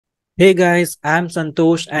Hey guys, I'm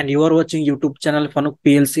Santosh and you are watching YouTube channel FANUC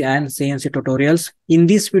PLC and CNC tutorials. In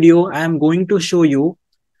this video, I am going to show you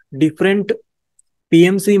different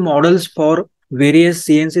PMC models for various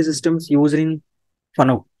CNC systems used in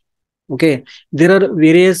FANUC. Okay, there are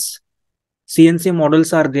various CNC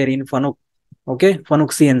models are there in FANUC. Okay, FANUC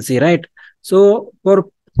CNC, right? So for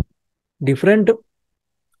different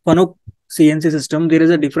FANUC CNC system, there is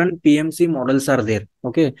a different PMC models are there.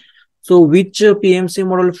 Okay, so which PMC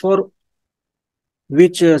model for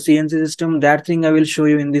which CNC system, that thing I will show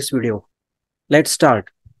you in this video. Let's start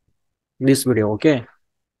this video. Okay,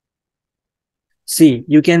 see,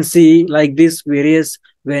 you can see like this various,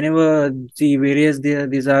 whenever the various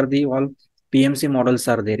these are the all PMC models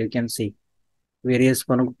are there. You can see various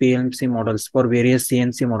FANUC PMC models for various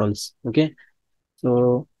CNC models. Okay,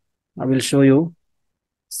 so I will show you.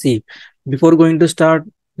 See, before going to start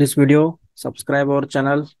this video, subscribe our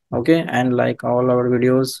channel. Okay, and like all our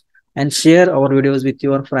videos and share our videos with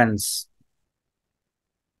your friends.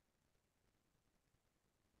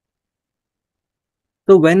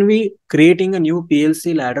 So when we creating a new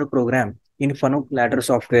PLC ladder program in FANUC ladder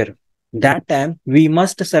software, that time we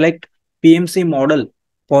must select PMC model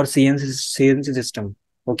for CNC system.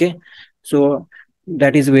 Okay, so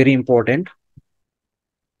that is very important.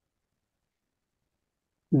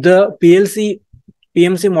 The PMC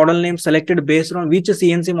model name selected based on which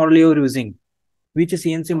CNC model you are using. Which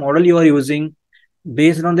CNC model you are using,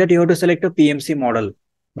 based on that you have to select a PMC model,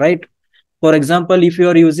 right? For example, if you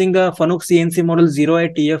are using a FANUC CNC model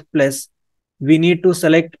 0i plus, we need to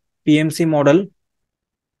select PMC model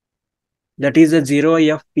that is a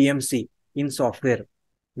 0i PMC in software.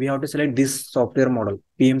 We have to select this software model,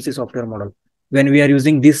 PMC software model, when we are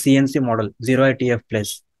using this CNC model 0i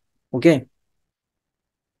plus. Okay.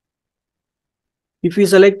 If we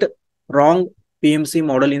select wrong PMC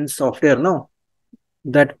model in software, no,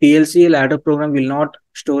 that PLC ladder program will not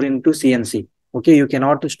store into CNC. Okay, you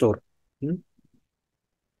cannot store. If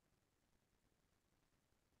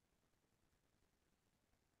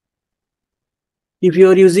you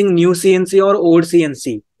are using new CNC or old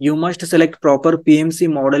CNC, you must select proper PMC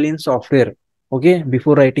model in software, okay,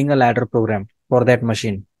 before writing a ladder program for that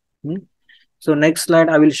machine. So next slide,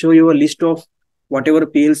 I will show you a list of whatever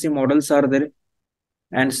PLC models are there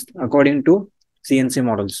and according to CNC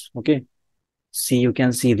models. Okay, see, you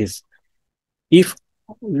can see this. If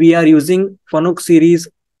we are using FANUC series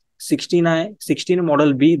 16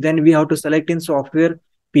 model B, then we have to select in software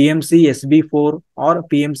PMC SB4 or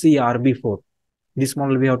PMC RB4. This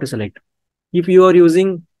model we have to select. If you are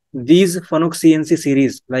using these FANUC CNC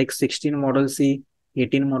series like 16 model C,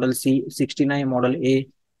 18 model C, 69 model A,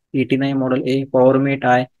 89 model A, PowerMate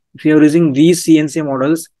I, if you are using these CNC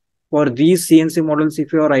models, for these CNC models,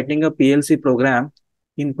 if you are writing a PLC program,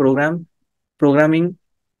 in programming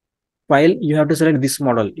file, you have to select this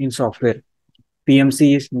model in software,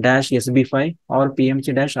 PMC-SB5 or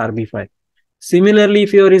PMC-RB5. Similarly,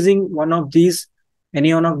 if you are using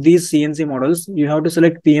any one of these CNC models, you have to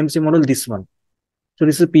select PMC model, this one. So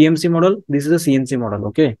this is a PMC model, this is a CNC model,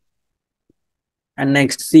 okay? And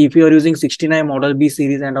next, see, if you are using 69 model B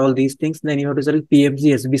series and all these things, then you have to select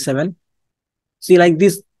PMC SB7. See, like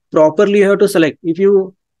this, properly you have to select. If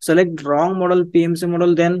you select wrong model, PMC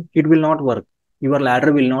model, then it will not work. Your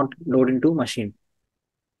ladder will not load into machine.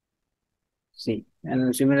 See,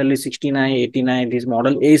 and similarly 69, 89, this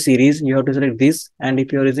model A series, you have to select this. And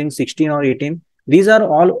if you are using 16 or 18, these are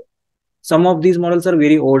all, some of these models are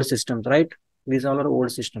very old systems, right? These all are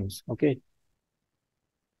old systems, okay?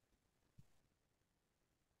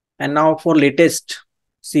 And now for latest,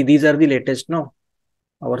 see, these are the latest, no?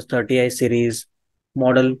 Our 30i series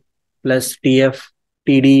model plus TF,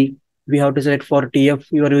 TD. We have to select for TF.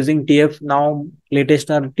 You are using TF now. Latest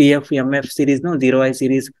are TF, MF series, no, 0i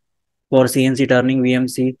series for CNC turning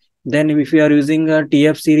VMC. Then if you are using a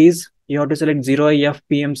TF series, you have to select 0i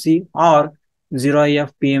PMC or 0i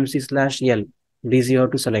PMC/L. These you have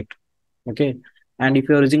to select. Okay. And if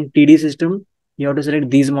you are using TD system, you have to select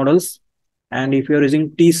these models. And if you are using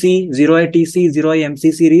TC, 0i TC, 0i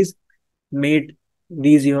MC series, made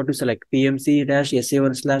these you have to select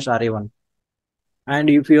PMC-SA1/RA1.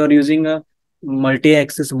 And if you are using a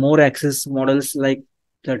multi-axis, more axis models like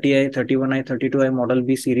 30i, 31i, 32i model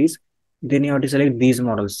B series, then you have to select these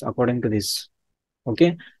models according to this.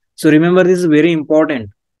 Okay. So remember, this is very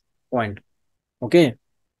important point. Okay.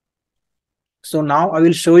 So now I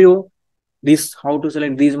will show you this, how to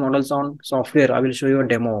select these models on software. I will show you a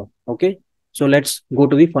demo. Okay. So let's go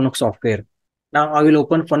to the FANUC software. Now I will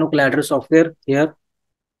open FANUC ladder software here.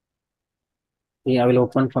 Yeah, I will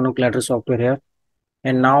open FANUC ladder software here.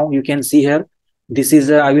 And now you can see here, This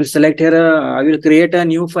is I will select here. I will create a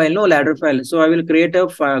new file, no ladder file. So I will create a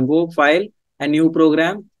go file, a new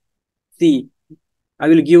program. See, I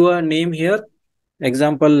will give a name here.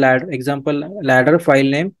 Example ladder file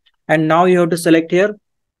name. And now you have to select here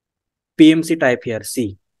PMC type here.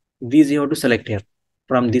 See, these you have to select here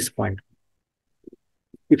from this point.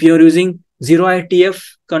 If you are using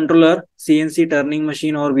 0ITF controller, CNC turning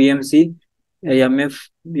machine or VMC, MF,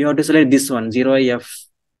 you have to select this one, 0IF,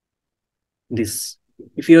 this.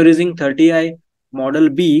 If you are using 30i model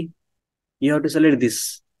B, you have to select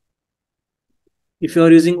this. If you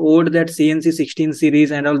are using old that CNC 16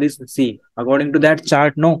 series and all this, see, according to that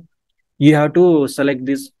chart, no, you have to select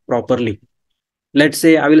this properly. Let's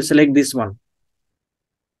say I will select this one.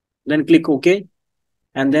 Then click OK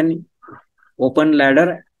and then open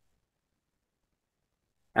ladder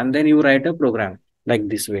and then you write a program like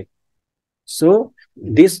this way. So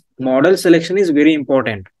this model selection is very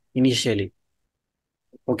important initially.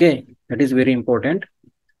 Okay, that is very important.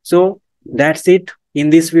 So that's it in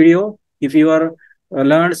this video. If you are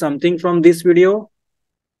learned something from this video,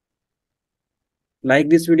 like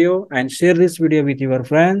this video and share this video with your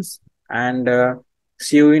friends, and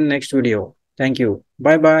see you in next video. Thank you.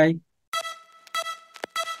 Bye bye.